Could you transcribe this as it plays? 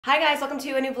Hi guys, welcome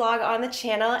to a new vlog on the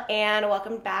channel and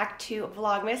welcome back to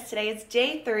Vlogmas. Today is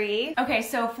day 3. Okay,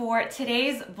 so for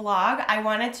today's vlog, I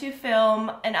wanted to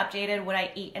film an updated what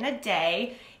I eat in a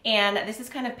day, and this is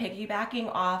kind of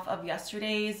piggybacking off of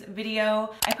yesterday's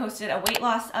video. I posted a weight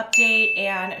loss update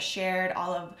and shared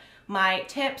all of my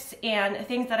tips and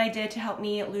things that I did to help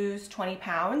me lose 20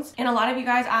 pounds. And a lot of you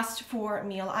guys asked for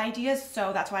meal ideas,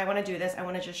 so that's why I want to do this. I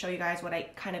want to just show you guys what I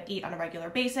kind of eat on a regular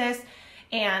basis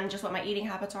and just what my eating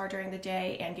habits are during the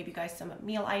day and give you guys some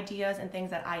meal ideas and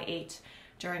things that I ate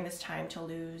during this time to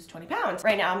lose 20 pounds.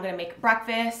 Right now I'm gonna make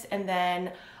breakfast, and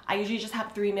then I usually just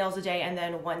have 3 meals a day and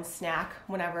then 1 snack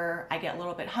whenever I get a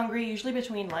little bit hungry, usually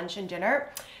between lunch and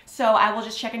dinner. So I will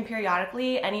just check in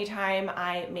periodically anytime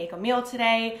I make a meal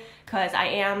today, because I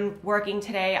am working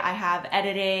today. I have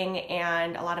editing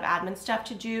and a lot of admin stuff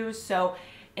to do. So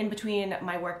in between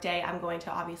my work day, I'm going to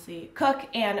obviously cook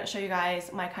and show you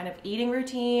guys my kind of eating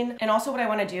routine. And also what I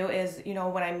want to do is, you know,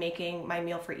 when I'm making my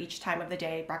meal for each time of the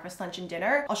day, breakfast, lunch, and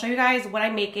dinner, I'll show you guys what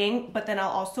I'm making, but then I'll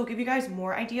also give you guys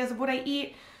more ideas of what I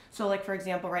eat. So like, for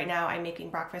example, right now I'm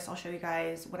making breakfast. I'll show you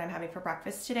guys what I'm having for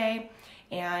breakfast today.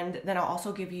 And then I'll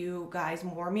also give you guys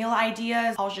more meal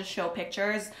ideas. I'll just show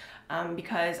pictures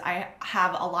because I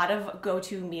have a lot of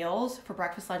go-to meals for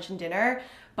breakfast, lunch, and dinner,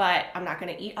 but I'm not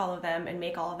gonna eat all of them and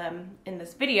make all of them in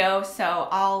this video. So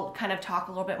I'll kind of talk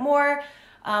a little bit more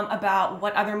about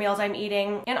what other meals I'm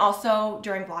eating. And also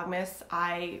during Vlogmas,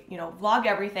 I, vlog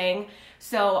everything.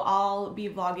 So I'll be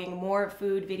vlogging more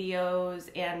food videos,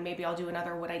 and maybe I'll do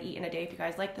another what I eat in a day if you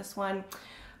guys like this one.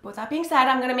 But with that being said,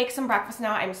 I'm gonna make some breakfast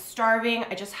now. I'm starving.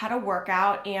 I just had a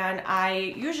workout, and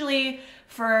I usually,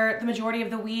 for the majority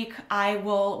of the week, I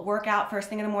will work out first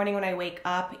thing in the morning when I wake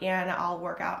up, and I'll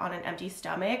work out on an empty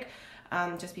stomach.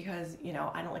 Just because,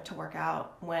 I don't like to work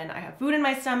out when I have food in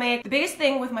my stomach. The biggest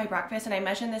thing with my breakfast, and I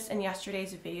mentioned this in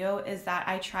yesterday's video, is that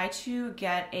I try to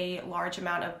get a large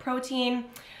amount of protein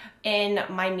in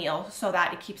my meal so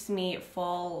that it keeps me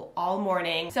full all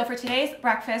morning. So for today's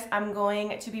breakfast, I'm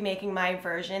going to be making my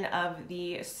version of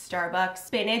the Starbucks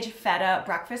spinach feta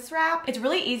breakfast wrap. It's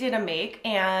really easy to make,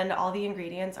 and all the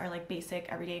ingredients are like basic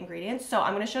everyday ingredients. So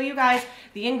I'm gonna show you guys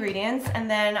the ingredients, and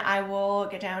then I will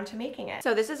get down to making it.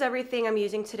 So this is everything I'm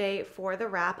using today for the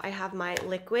wrap. I have my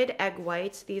liquid egg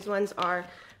whites. These ones are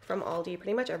from Aldi,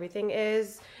 pretty much everything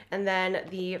is. And then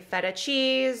the feta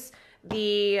cheese,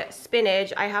 the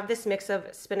spinach. I have this mix of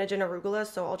spinach and arugula,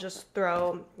 so I'll just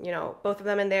throw, both of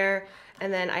them in there.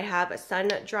 And then I have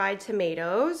sun-dried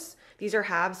tomatoes. These are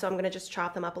halves, so I'm gonna just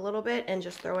chop them up a little bit and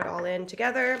just throw it all in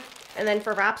together. And then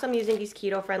for wraps, I'm using these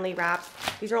keto-friendly wraps.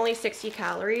 These are only 60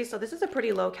 calories, so this is a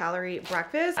pretty low-calorie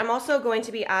breakfast. I'm also going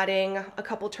to be adding a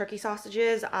couple turkey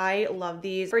sausages. I love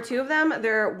these. For 2 of them,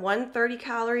 they're 130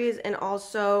 calories and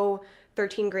also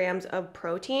 13 grams of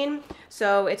protein.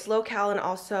 So it's low cal, and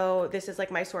also this is like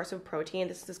my source of protein.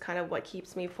 This is kind of what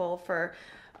keeps me full for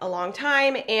a long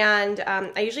time. And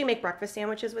I usually make breakfast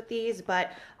sandwiches with these,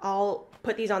 but I'll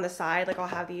put these on the side. Like, I'll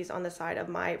have these on the side of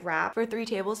my wrap. For 3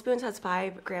 tablespoons has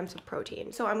 5 grams of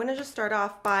protein. So I'm gonna just start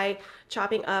off by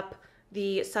chopping up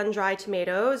the sun-dried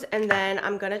tomatoes, and then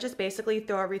I'm gonna just basically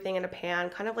throw everything in a pan,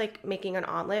 kind of like making an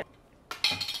omelet.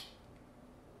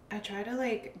 I try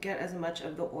to get as much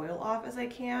of the oil off as I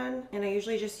can, and I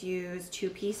usually just use 2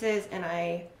 pieces, and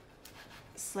I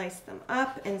slice them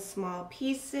up in small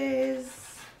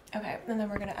pieces. Okay, and then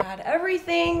we're gonna add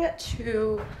everything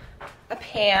to a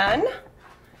pan.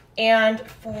 And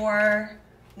for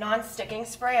non-sticking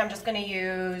spray, I'm just gonna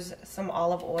use some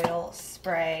olive oil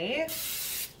spray.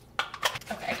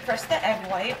 Okay, first the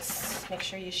egg whites. Make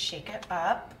sure you shake it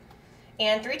up.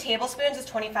 And 3 tablespoons is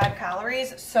 25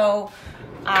 calories. So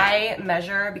I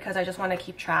measure because I just want to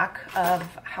keep track of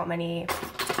how many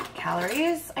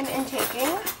calories I'm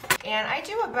intaking. And I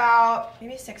do about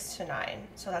maybe 6 to 9.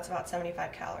 So that's about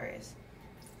 75 calories.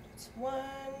 It's 1,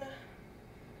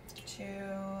 2,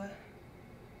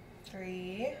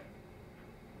 3,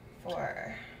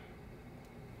 4,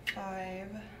 5,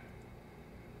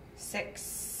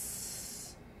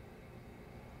 6,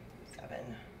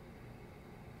 7,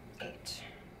 8,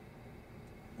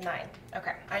 9.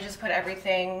 Okay, I just put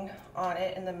everything on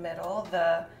it in the middle.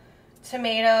 The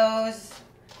tomatoes,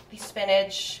 the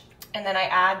spinach, and then I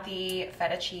add the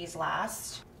feta cheese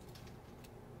last.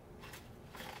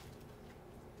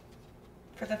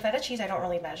 For the feta cheese, I don't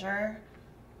really measure.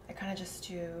 I kind of just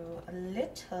do a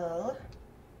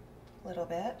little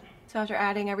bit. So after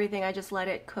adding everything, I just let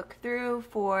it cook through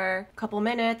for a couple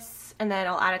minutes, and then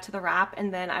I'll add it to the wrap,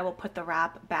 and then I will put the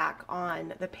wrap back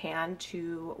on the pan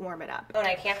to warm it up. Oh, and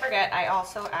I can't forget, I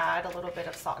also add a little bit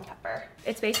of salt and pepper.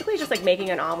 It's basically just like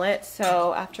making an omelet,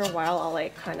 so after a while I'll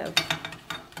kind of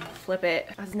flip it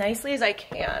as nicely as I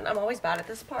can. I'm always bad at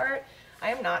this part. I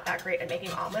am not that great at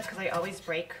making omelets because I always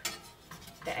break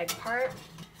the egg part.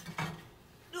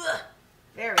 Ugh.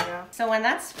 There we go. So when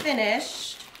that's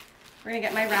finished, we're gonna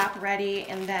get my wrap ready,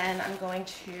 and then I'm going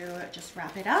to just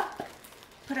wrap it up,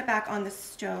 put it back on the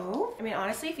stove. I mean,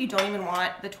 honestly, if you don't even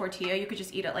want the tortilla, you could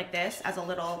just eat it like this as a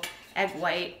little egg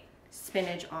white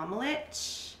spinach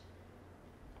omelet.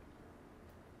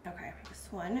 Okay, this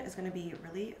one is gonna be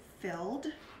really filled.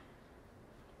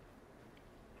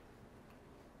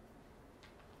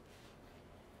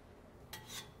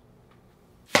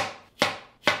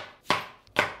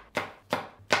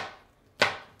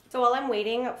 So while I'm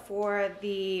waiting for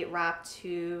the wrap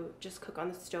to just cook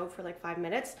on the stove for like 5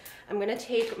 minutes, I'm gonna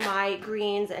take my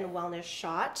greens and wellness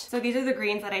shot. So these are the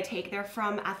greens that I take. They're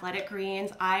from Athletic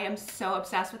Greens. I am so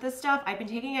obsessed with this stuff. I've been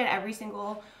taking it every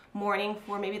single morning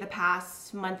for maybe the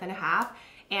past month and a half,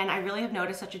 and I really have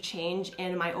noticed such a change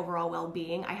in my overall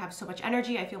well-being. I have so much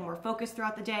energy. I feel more focused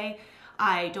throughout the day.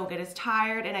 I don't get as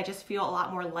tired, and I just feel a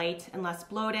lot more light and less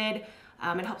bloated.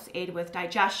 It helps aid with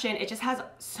digestion. It just has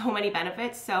so many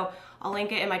benefits. So I'll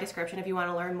link it in my description if you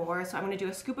want to learn more. So I'm going to do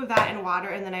a scoop of that in water,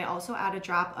 and then I also add a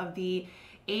drop of the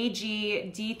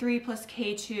AG D3 plus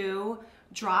K2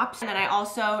 drops. And then I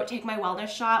also take my wellness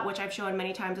shot, which I've shown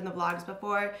many times in the vlogs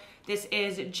before. This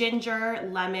is ginger,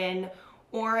 lemon,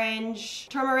 orange,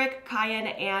 turmeric, cayenne,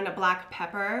 and black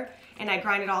pepper. And I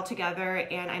grind it all together,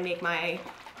 and I make my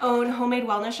own homemade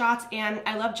wellness shots. And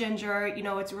I love ginger. You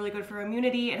know, it's really good for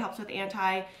immunity. It helps with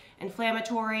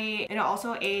anti-inflammatory, and it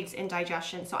also aids in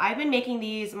digestion. So I've been making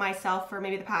these myself for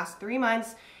maybe the past 3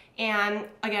 months, and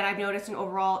again, I've noticed an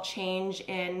overall change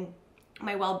in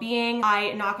my well-being.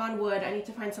 I, knock on wood, I need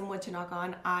to find some wood to knock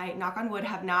on. I, knock on wood,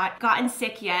 have not gotten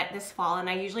sick yet this fall, and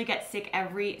I usually get sick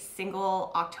every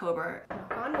single October.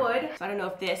 Knock on wood. So I don't know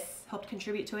if this helped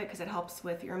contribute to it because it helps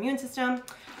with your immune system,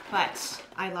 but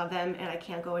I love them, and I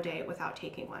can't go a day without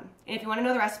taking one. And if you want to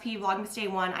know the recipe, Vlogmas Day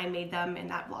 1, I made them in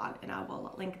that vlog, and I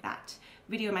will link that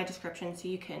video in my description so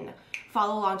you can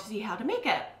follow along to see how to make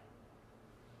it.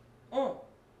 Ugh.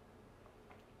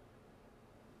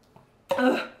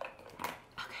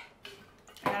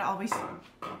 I gotta always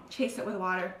chase it with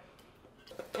water.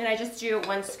 And I just do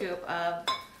 1 scoop of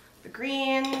the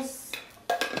greens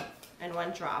and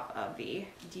 1 drop of the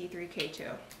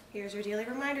D3K2. Here's your daily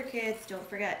reminder, kids. Don't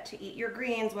forget to eat your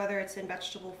greens, whether it's in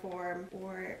vegetable form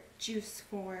or juice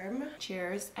form.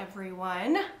 Cheers,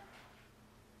 everyone.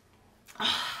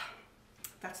 Ah,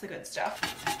 that's the good stuff.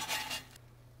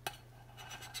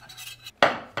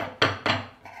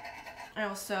 I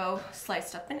also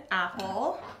sliced up an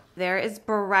apple. There is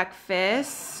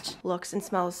breakfast. Looks and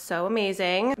smells so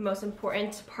amazing. The most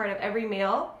important part of every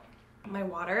meal, my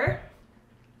water.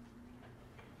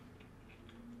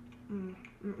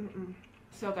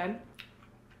 So good.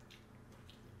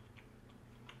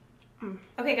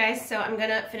 Okay guys, so I'm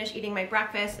gonna finish eating my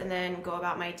breakfast and then go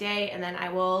about my day, and then I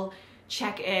will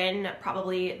check in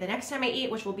probably the next time I eat,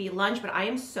 which will be lunch, but I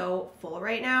am so full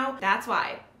right now. That's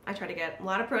why I try to get a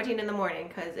lot of protein in the morning,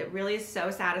 because it really is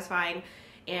so satisfying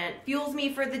and fuels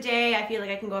me for the day. I feel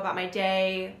like I can go about my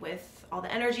day with all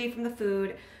the energy from the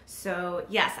food. So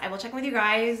yes, I will check in with you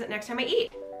guys next time I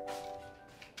eat.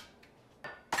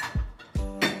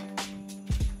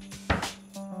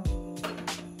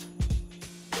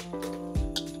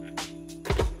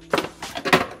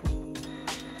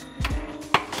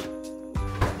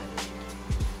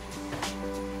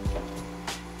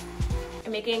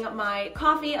 Making my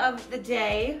coffee of the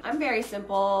day. I'm very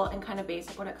simple and kind of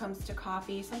basic when it comes to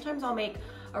coffee. Sometimes I'll make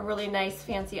a really nice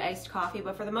fancy iced coffee,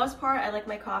 but for the most part, I like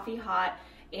my coffee hot,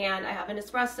 and I have an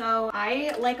espresso.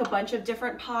 I like a bunch of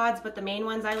different pods, but the main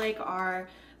ones I like are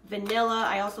vanilla.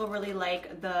 I also really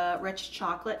like the rich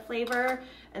chocolate flavor,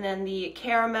 and then the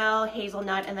caramel,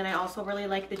 hazelnut, and then I also really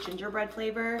like the gingerbread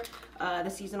flavor, the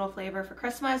seasonal flavor for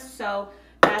Christmas. So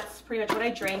that's pretty much what I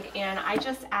drink, and I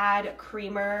just add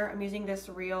creamer. I'm using this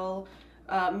real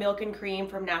milk and cream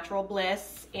from Natural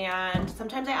Bliss, and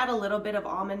sometimes I add a little bit of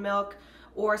almond milk,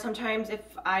 or sometimes if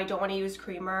I don't want to use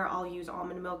creamer, I'll use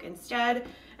almond milk instead.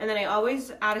 And then I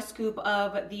always add a scoop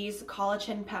of these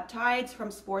collagen peptides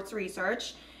from Sports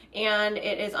Research, and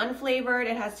it is unflavored.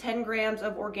 It has 10 grams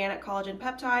of organic collagen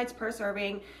peptides per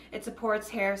serving. It supports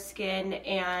hair, skin,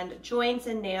 and joints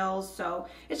and nails. So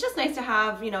it's just nice to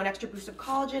have, you know, an extra boost of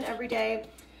collagen every day.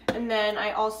 And then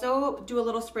I also do a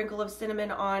little sprinkle of cinnamon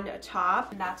on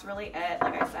top. And that's really it.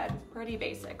 Like I said, pretty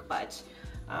basic, but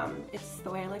it's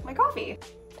the way I like my coffee.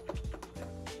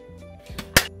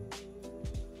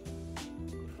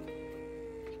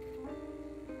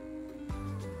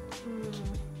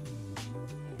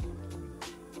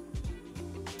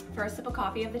 first sip of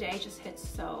coffee of the day just hits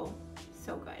so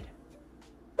good.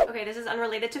 Okay, this is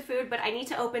unrelated to food, but I need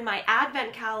to open my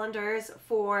advent calendars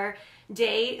for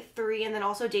day 3 and then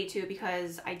also day 2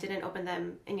 because I didn't open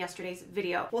them in yesterday's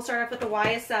video. We'll start off with the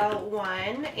YSL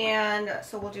one, and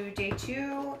so we'll do day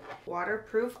 2,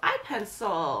 waterproof eye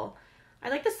pencil. I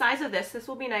like the size of this. This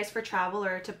will be nice for travel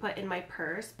or to put in my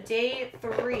purse. Day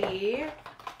 3,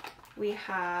 we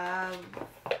have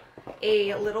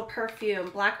a little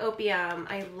perfume, Black Opium.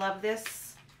 I love this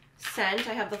scent.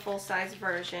 I have the full-size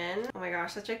version. Oh my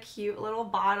gosh, such a cute little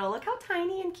bottle. Look how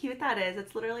tiny and cute that is.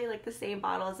 It's literally like the same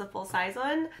bottle as the full-size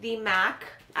one. The MAC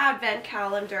advent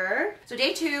calendar. So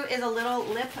day 2 is a little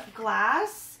lip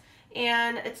gloss,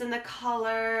 and it's in the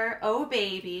color Oh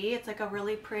Baby. It's like a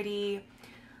really pretty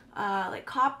like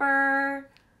copper,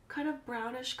 kind of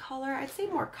brownish color. I'd say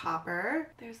more copper.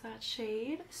 There's that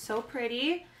shade. So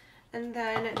pretty. And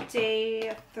then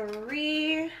day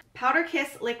 3, Powder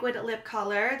Kiss Liquid Lip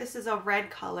Color. This is a red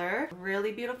color.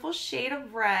 Really beautiful shade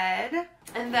of red.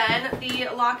 And then the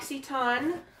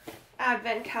L'Occitane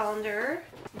Advent Calendar.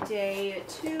 Day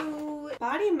 2,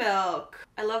 Body Milk.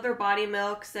 I love their body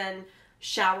milks and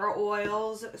shower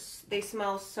oils. They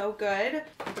smell so good.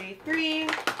 Day 3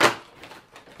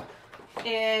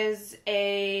 is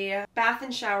a bath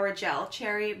and shower gel,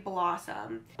 Cherry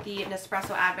Blossom, the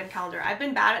Nespresso advent calendar. I've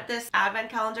been bad at this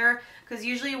advent calendar because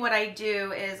usually what I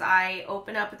do is I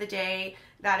open up the day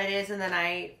that it is and then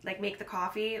I like make the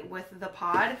coffee with the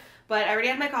pod, but I already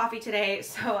had my coffee today,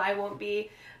 so I won't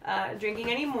be drinking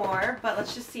anymore. But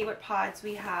let's just see what pods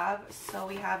we have. So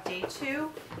we have day 2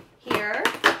 here,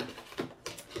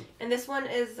 and this one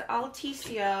is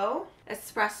Alto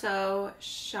espresso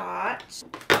shot,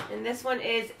 and this one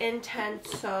is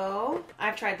Intenso.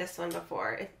 I've tried this one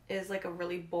before. It is like a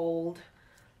really bold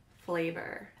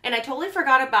flavor. And I totally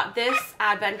forgot about this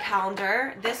advent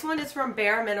calendar. This one is from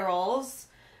Bare Minerals.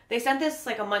 They sent this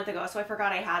like a month ago, so I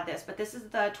forgot I had this, but this is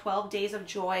the 12 Days of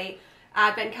Joy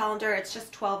advent calendar. It's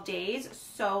just 12 days.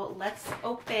 So let's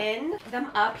open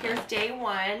them up. Here's day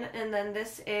 1, and then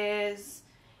this is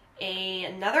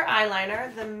another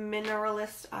eyeliner, the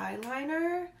Mineralist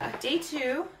eyeliner. Day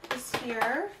 2 is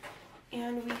here,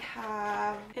 and we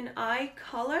have an eye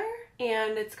color,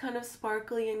 and it's kind of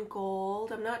sparkly and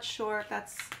gold. I'm not sure if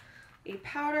that's a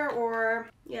powder or,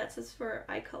 yeah, it says for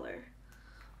eye color.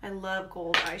 I love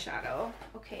gold eyeshadow.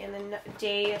 Okay, and then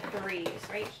day 3 is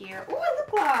right here. Oh, a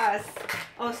lip gloss.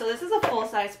 Oh, so this is a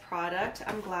full-size product.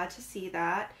 I'm glad to see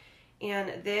that.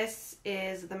 And this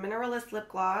is the Mineralist Lip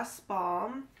Gloss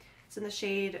Balm. It's in the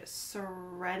shade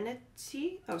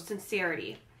Serenity. Oh,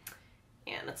 Sincerity.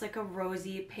 And it's like a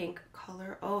rosy pink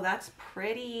color. Oh, that's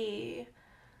pretty.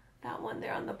 That one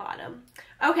there on the bottom.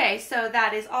 Okay, so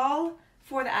that is all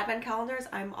for the advent calendars.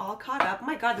 I'm all caught up. Oh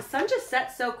my god, the sun just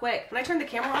set so quick. When I turned the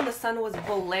camera on, the sun was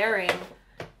blaring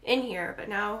in here, but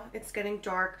now it's getting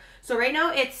dark. So right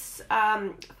now it's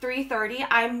 3:30.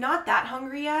 I'm not that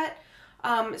hungry yet.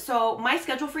 So my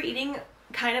schedule for eating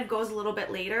kind of goes a little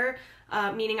bit later.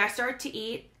 Meaning I start to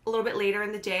eat a little bit later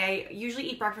in the day. I usually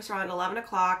eat breakfast around 11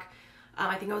 o'clock.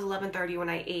 I think it was 11:30 when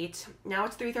I ate. Now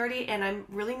it's 3:30 and I'm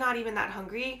really not even that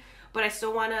hungry, but I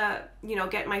still want to, you know,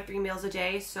 get my 3 meals a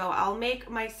day. So I'll make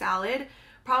my salad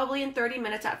probably in 30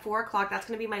 minutes at 4 o'clock. That's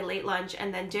going to be my late lunch.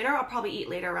 And then dinner I'll probably eat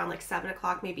later around like 7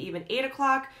 o'clock, maybe even 8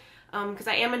 o'clock. Because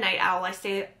I am a night owl. I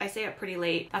stay up pretty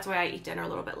late. That's why I eat dinner a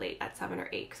little bit late at 7 or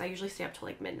 8, because I usually stay up till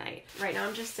like midnight. Right now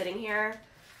I'm just sitting here.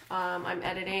 I'm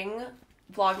editing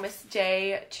Vlogmas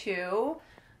day 2,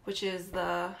 which is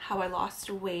the how I lost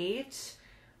weight.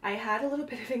 I had a little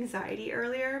bit of anxiety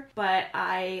earlier, but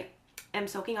I am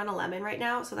soaking on a lemon right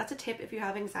now, so that's a tip if you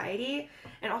have anxiety.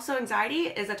 And also, anxiety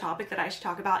is a topic that I should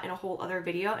talk about in a whole other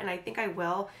video, and I think I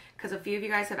will, because a few of you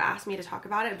guys have asked me to talk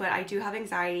about it. But I do have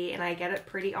anxiety and I get it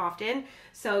pretty often,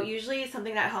 so usually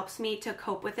something that helps me to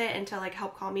cope with it and to like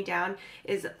help calm me down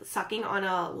is sucking on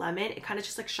a lemon. It kind of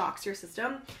just like shocks your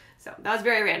system. So that was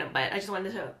very random, but I just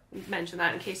wanted to mention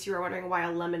that in case you were wondering why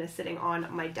a lemon is sitting on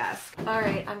my desk. All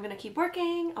right, I'm gonna keep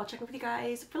working. I'll check in with you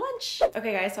guys for lunch.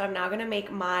 Okay guys, so I'm now gonna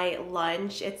make my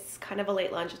lunch. It's kind of a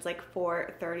late lunch. It's like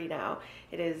 4:30 now.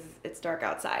 It's dark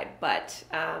outside, but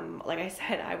like I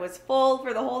said, I was full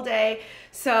for the whole day.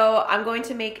 So I'm going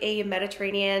to make a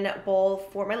Mediterranean bowl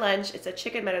for my lunch. It's a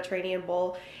chicken Mediterranean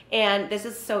bowl, and this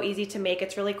is so easy to make.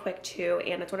 It's really quick too,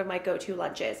 and it's one of my go-to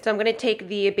lunches. So I'm gonna take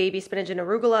the baby spinach and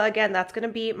arugula again. That's gonna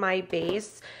be my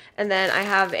base. And then I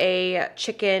have a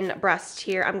chicken breast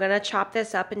here. I'm gonna chop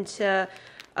this up into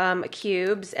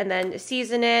cubes, and then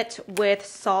season it with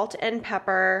salt and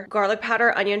pepper, garlic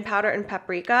powder, onion powder, and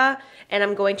paprika. And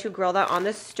I'm going to grill that on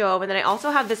the stove. And then I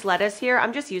also have this lettuce here.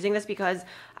 I'm just using this because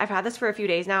I've had this for a few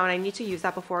days now and I need to use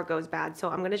that before it goes bad. So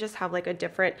I'm gonna just have like a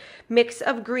different mix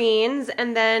of greens.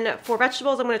 And then for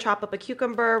vegetables, I'm gonna chop up a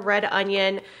cucumber, red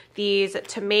onion, these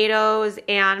tomatoes,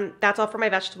 and that's all for my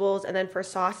vegetables. And then for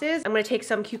sauces, I'm gonna take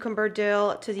some cucumber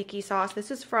dill tzatziki sauce. This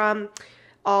is from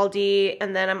Aldi,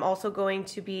 and then I'm also going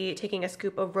to be taking a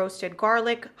scoop of roasted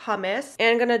garlic hummus, and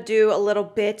I'm gonna do a little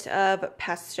bit of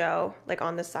pesto like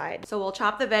on the side. So we'll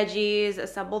chop the veggies,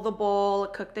 assemble the bowl,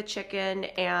 cook the chicken,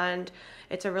 and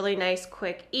it's a really nice,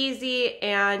 quick, easy,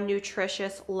 and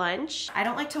nutritious lunch. I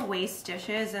don't like to waste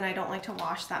dishes, and I don't like to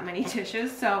wash that many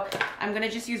dishes, so I'm gonna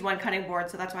just use one cutting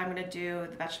board, so that's why I'm gonna do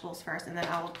the vegetables first, and then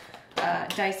I'll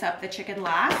dice up the chicken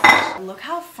last. Look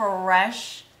how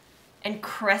fresh and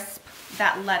crisp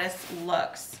that lettuce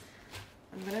looks.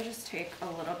 I'm gonna just take a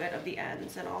little bit of the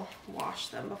ends and I'll wash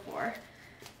them before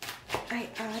I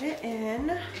add it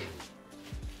in.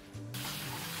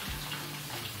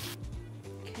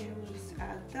 Okay, we'll just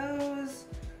add those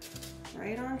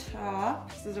right on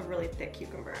top. This is a really thick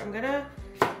cucumber. I'm gonna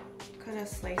kind of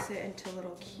slice it into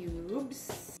little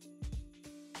cubes.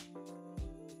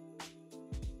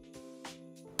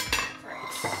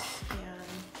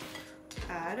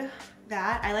 Add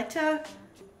that. I like to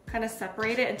kind of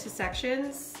separate it into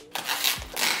sections.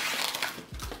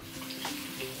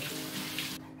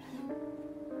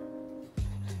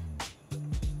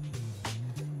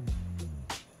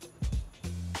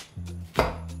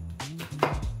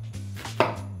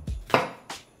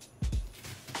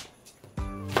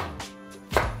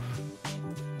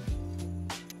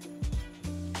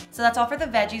 So that's all for the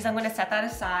veggies. I'm going to set that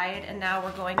aside, and now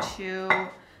we're going to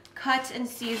cut and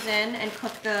season and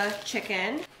cook the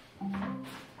chicken.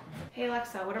 Hey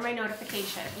Alexa, what are my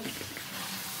notifications?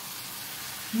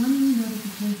 Morning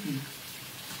notification.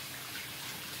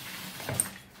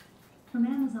 From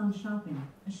Amazon shopping,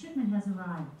 a shipment has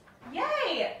arrived.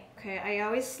 Yay! Okay, I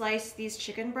always slice these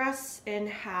chicken breasts in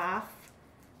half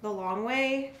the long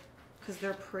way because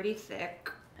they're pretty thick.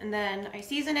 And then I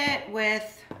season it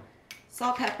with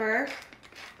salt, pepper,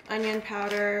 onion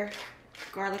powder,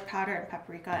 garlic powder, and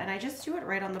paprika, and I just do it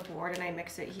right on the board and I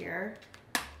mix it here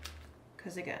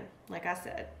because, again, like I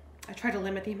said, I try to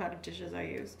limit the amount of dishes I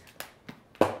use.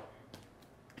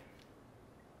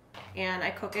 And I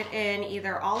cook it in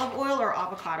either olive oil or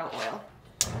avocado oil.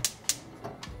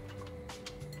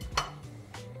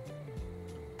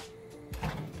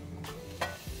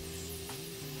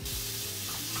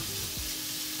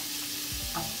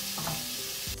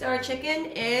 So our chicken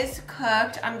is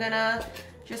cooked. I'm gonna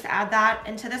just add that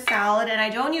into the salad, and I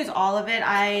don't use all of it.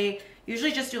 I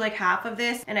usually just do like half of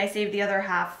this and I save the other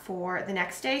half for the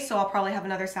next day, so I'll probably have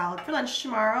another salad for lunch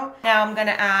tomorrow. Now I'm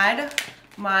gonna add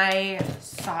my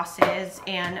sauces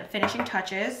and finishing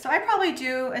touches. So I probably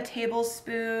do a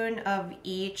tablespoon of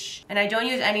each, and I don't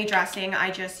use any dressing.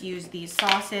 I just use these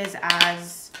sauces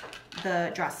as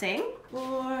the dressing.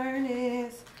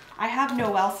 I have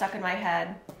Noel stuck in my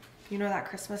head. You know that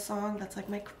Christmas song? That's like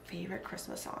my favorite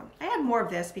Christmas song. I add more of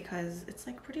this because it's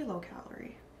like pretty low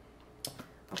calorie.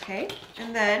 Okay,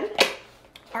 and then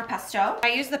our pesto. I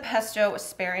use the pesto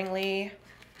sparingly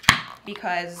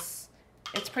because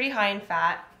it's pretty high in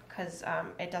fat, because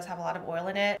it does have a lot of oil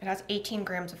in it. It has 18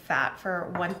 grams of fat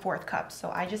for 1/4 cup, so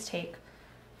I just take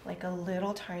like a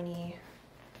little tiny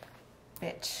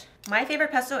bit. My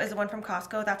favorite pesto is the one from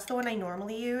Costco. That's the one I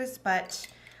normally use, but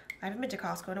I haven't been to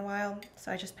Costco in a while,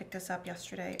 so I just picked this up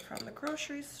yesterday from the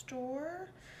grocery store.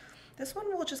 This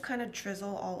one will just kind of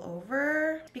drizzle all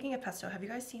over. Speaking of pesto, have you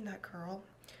guys seen that girl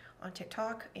on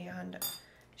TikTok? And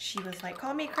she was like,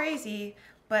 call me crazy,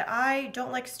 but I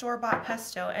don't like store-bought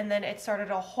pesto. And then it started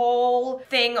a whole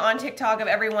thing on TikTok of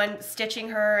everyone stitching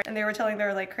her, and they were telling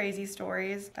their like crazy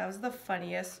stories. That was the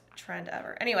funniest trend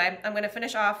ever. Anyway, I'm gonna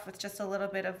finish off with just a little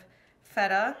bit of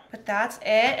feta, but that's it.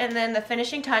 And then the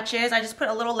finishing touches, I just put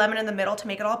a little lemon in the middle to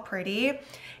make it all pretty.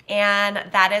 And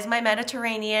that is my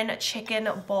Mediterranean chicken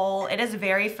bowl. It is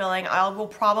very filling. I will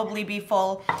probably be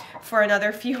full for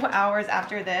another few hours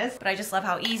after this, but I just love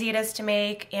how easy it is to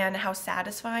make and how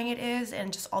satisfying it is,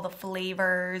 and just all the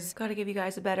flavors. Gotta give you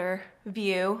guys a better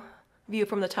view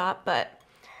from the top, but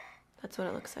that's what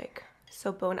it looks like.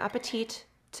 So bon appetit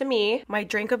to me. My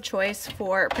drink of choice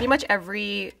for pretty much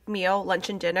every meal, lunch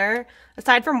and dinner,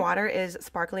 aside from water, is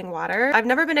sparkling water. I've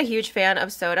never been a huge fan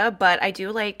of soda, but I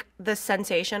do like the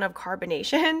sensation of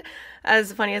carbonation,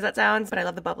 as funny as that sounds, but I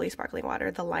love the bubbly sparkling water,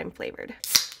 the lime flavored.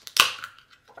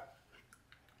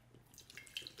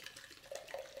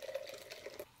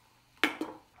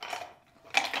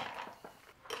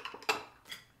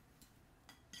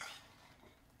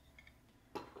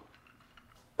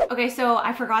 Okay, so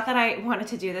I forgot that I wanted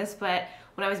to do this, but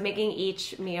when I was making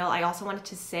each meal, I also wanted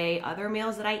to say other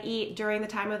meals that I eat during the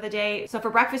time of the day. So for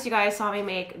breakfast, you guys saw me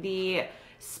make the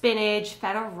spinach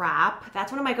feta wrap.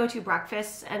 That's one of my go-to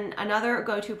breakfasts. And another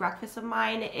go-to breakfast of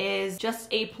mine is just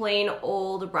a plain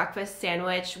old breakfast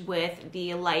sandwich with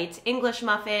the light English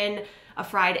muffin, a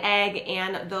fried egg,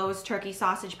 and those turkey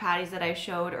sausage patties that I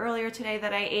showed earlier today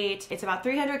that I ate. It's about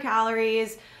 300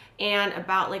 calories and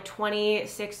about like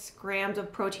 26 grams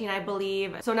of protein, I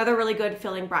believe. So another really good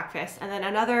filling breakfast. And then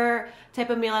another type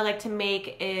of meal I like to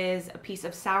make is a piece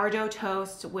of sourdough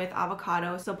toast with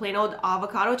avocado. So plain old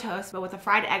avocado toast, but with a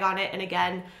fried egg on it. And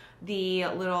again, the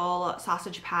little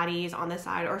sausage patties on the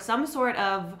side or some sort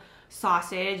of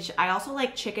sausage. I also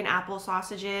like chicken apple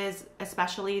sausages,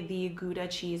 especially the Gouda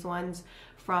cheese ones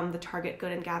from the Target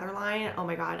Good and Gather line. Oh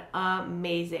my God,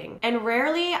 amazing. And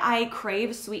rarely I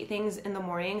crave sweet things in the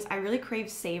mornings. I really crave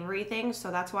savory things,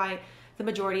 so that's why the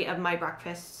majority of my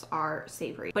breakfasts are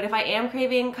savory. But if I am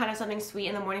craving kind of something sweet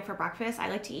in the morning for breakfast, I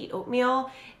like to eat oatmeal,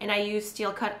 and I use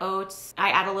steel cut oats. I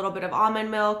add a little bit of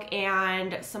almond milk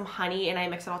and some honey, and I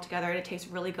mix it all together, and it tastes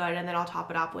really good. And then I'll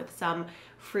top it up with some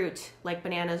fruit like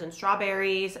bananas and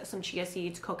strawberries, some chia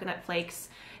seeds, coconut flakes,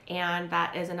 and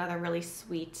that is another really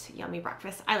sweet, yummy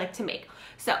breakfast I like to make.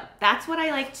 So that's what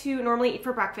I like to normally eat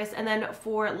for breakfast. And then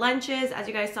for lunches, as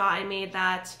you guys saw, I made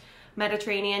that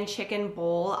Mediterranean chicken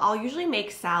bowl. I'll usually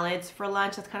make salads for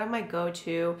lunch. That's kind of my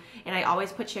go-to, and I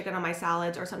always put chicken on my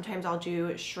salads, or sometimes I'll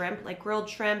do shrimp, like grilled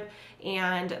shrimp,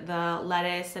 and the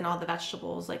lettuce and all the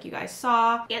vegetables like you guys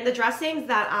saw. And the dressings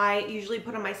that I usually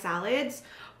put on my salads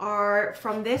are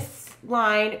from this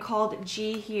line called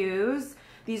G. Hughes.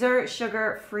 These are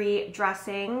sugar-free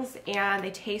dressings, and they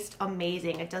taste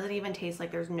amazing. It doesn't even taste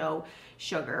like there's no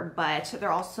sugar, but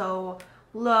they're also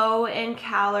low in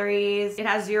calories. It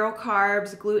has 0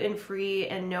 carbs, gluten-free,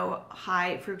 and no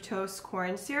high fructose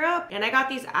corn syrup. And I got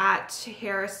these at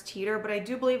Harris Teeter, but I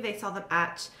do believe they sell them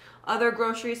at other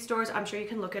grocery stores. I'm sure you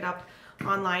can look it up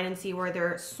online and see where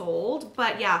they're sold.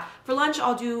 But yeah, for lunch,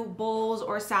 I'll do bowls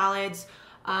or salads.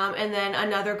 And then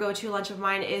another go-to lunch of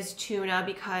mine is tuna,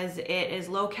 because it is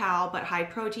low cal but high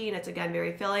protein. It's again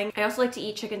very filling. I also like to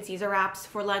eat chicken Caesar wraps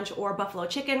for lunch, or buffalo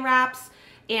chicken wraps.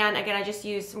 And again, I just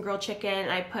use some grilled chicken,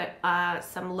 and I put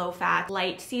some low-fat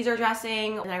light Caesar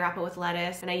dressing, and I wrap it with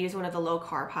lettuce, and I use one of the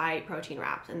low-carb high protein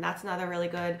wraps. And that's another really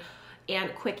good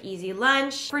and quick, easy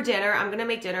lunch. For dinner, I'm gonna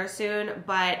make dinner soon,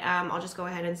 but I'll just go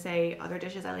ahead and say other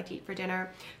dishes I like to eat for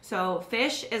dinner. So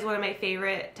fish is one of my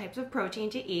favorite types of protein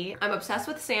to eat. I'm obsessed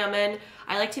with salmon.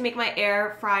 I like to make my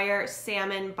air fryer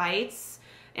salmon bites,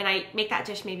 and I make that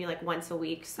dish maybe like once a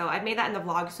week. So I've made that in the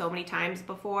vlog so many times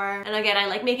before. And again, I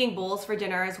like making bowls for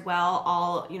dinner as well.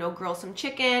 I'll, you know, grill some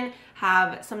chicken,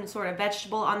 have some sort of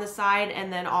vegetable on the side,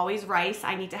 and then always rice.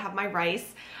 I need to have my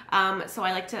rice. So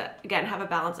I like to, again, have a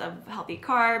balance of healthy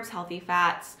carbs, healthy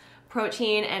fats,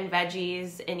 protein, and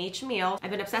veggies in each meal.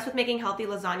 I've been obsessed with making healthy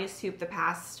lasagna soup the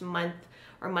past month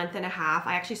or month and a half.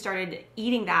 I actually started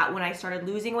eating that when I started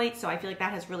losing weight, so I feel like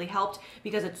that has really helped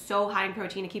because it's so high in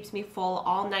protein. It keeps me full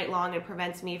all night long and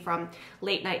prevents me from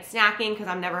late night snacking because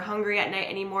I'm never hungry at night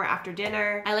anymore after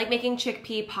dinner. I like making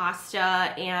chickpea pasta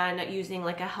and using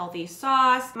like a healthy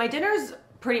sauce. My dinners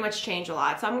pretty much change a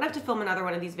lot, so I'm gonna have to film another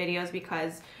one of these videos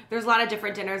because there's a lot of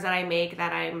different dinners that I make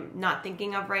that I'm not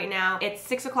thinking of right now. It's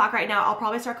 6 o'clock right now. I'll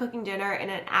probably start cooking dinner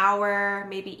in an hour,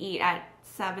 maybe eat at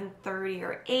 7:30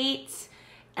 or 8.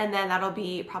 And then that'll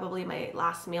be probably my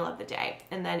last meal of the day.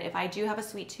 And then if I do have a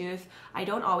sweet tooth, I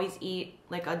don't always eat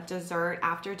like a dessert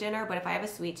after dinner, but if I have a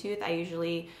sweet tooth, I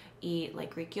usually eat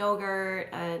like Greek yogurt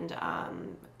and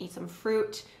eat some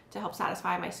fruit to help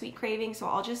satisfy my sweet craving. So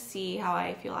I'll just see how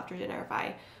I feel after dinner, if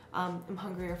I am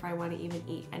hungry or if I want to even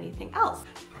eat anything else.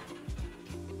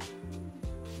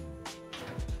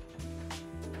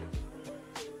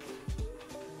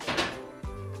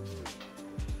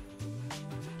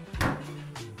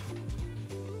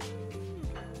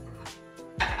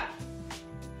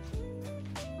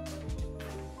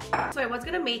 So I was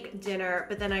gonna make dinner,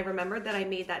 but then I remembered that I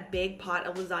made that big pot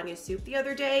of lasagna soup the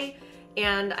other day,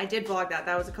 and I did vlog that.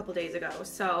 That was a couple days ago.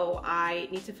 So I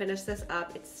need to finish this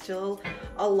up. It's still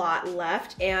a lot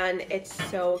left, and it's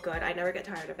so good. I never get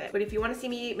tired of it. But if you wanna see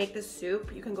me make this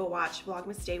soup, you can go watch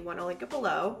Vlogmas Day 1. I'll link it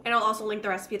below. And I'll also link the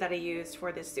recipe that I used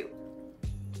for this soup.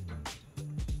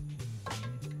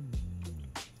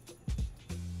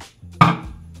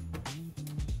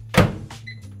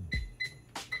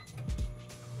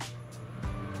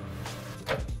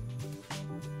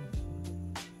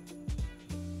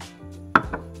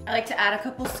 I like to add a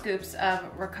couple scoops of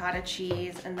ricotta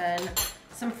cheese and then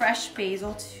some fresh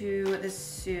basil to the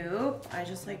soup. I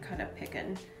just like kind of pick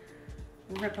and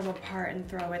rip them apart and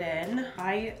throw it in.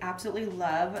 I absolutely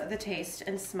love the taste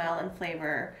and smell and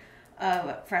flavor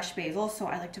of fresh basil, so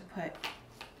I like to put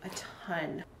a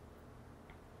ton.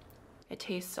 It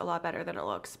tastes a lot better than it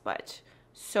looks, but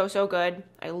so, so good.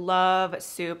 I love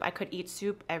soup. I could eat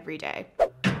soup every day.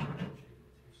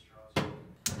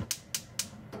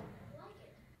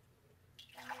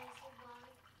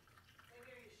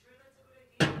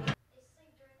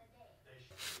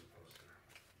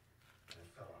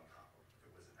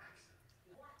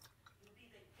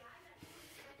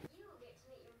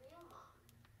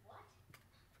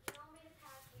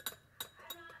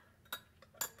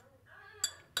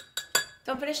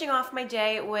 So I'm finishing off my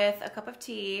day with a cup of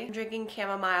tea. I'm drinking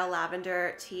chamomile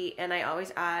lavender tea, and I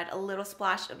always add a little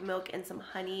splash of milk and some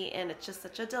honey, and it's just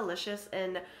such a delicious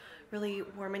and really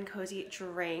warm and cozy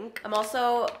drink. I'm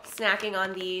also snacking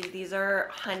on these. These are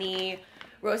honey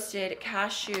roasted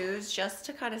cashews, just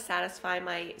to kind of satisfy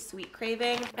my sweet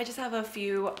craving. I just have a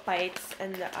few bites,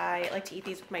 and I like to eat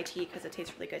these with my tea because it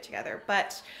tastes really good together.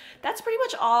 But that's pretty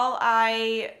much all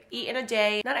I eat in a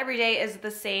day. Not every day is the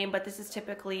same, but this is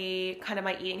typically kind of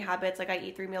my eating habits. Like, I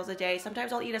eat 3 meals a day.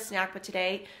 Sometimes I'll eat a snack, but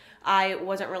today I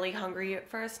wasn't really hungry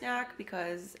for a snack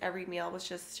because every meal was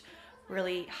just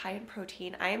really high in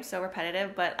protein. I am so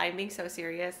repetitive, but I'm being so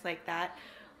serious. Like, that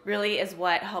really is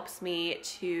what helps me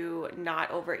to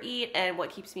not overeat and what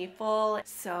keeps me full.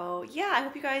 So yeah, I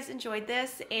hope you guys enjoyed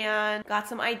this and got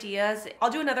some ideas.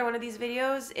 I'll do another one of these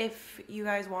videos if you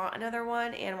guys want another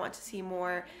one and want to see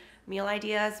more meal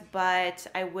ideas, but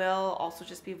I will also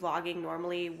just be vlogging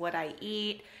normally what I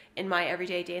eat in my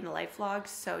everyday day in the life vlogs,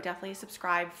 so definitely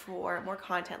subscribe for more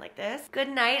content like this. Good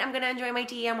night. I'm gonna enjoy my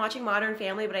tea. I'm watching Modern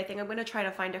Family, but I think I'm gonna try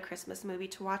to find a Christmas movie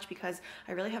to watch because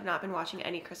I really have not been watching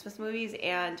any Christmas movies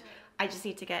and I just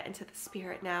need to get into the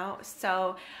spirit now.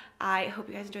 So I hope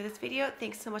you guys enjoyed this video.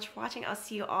 Thanks so much for watching. I'll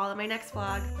see you all in my next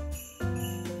vlog.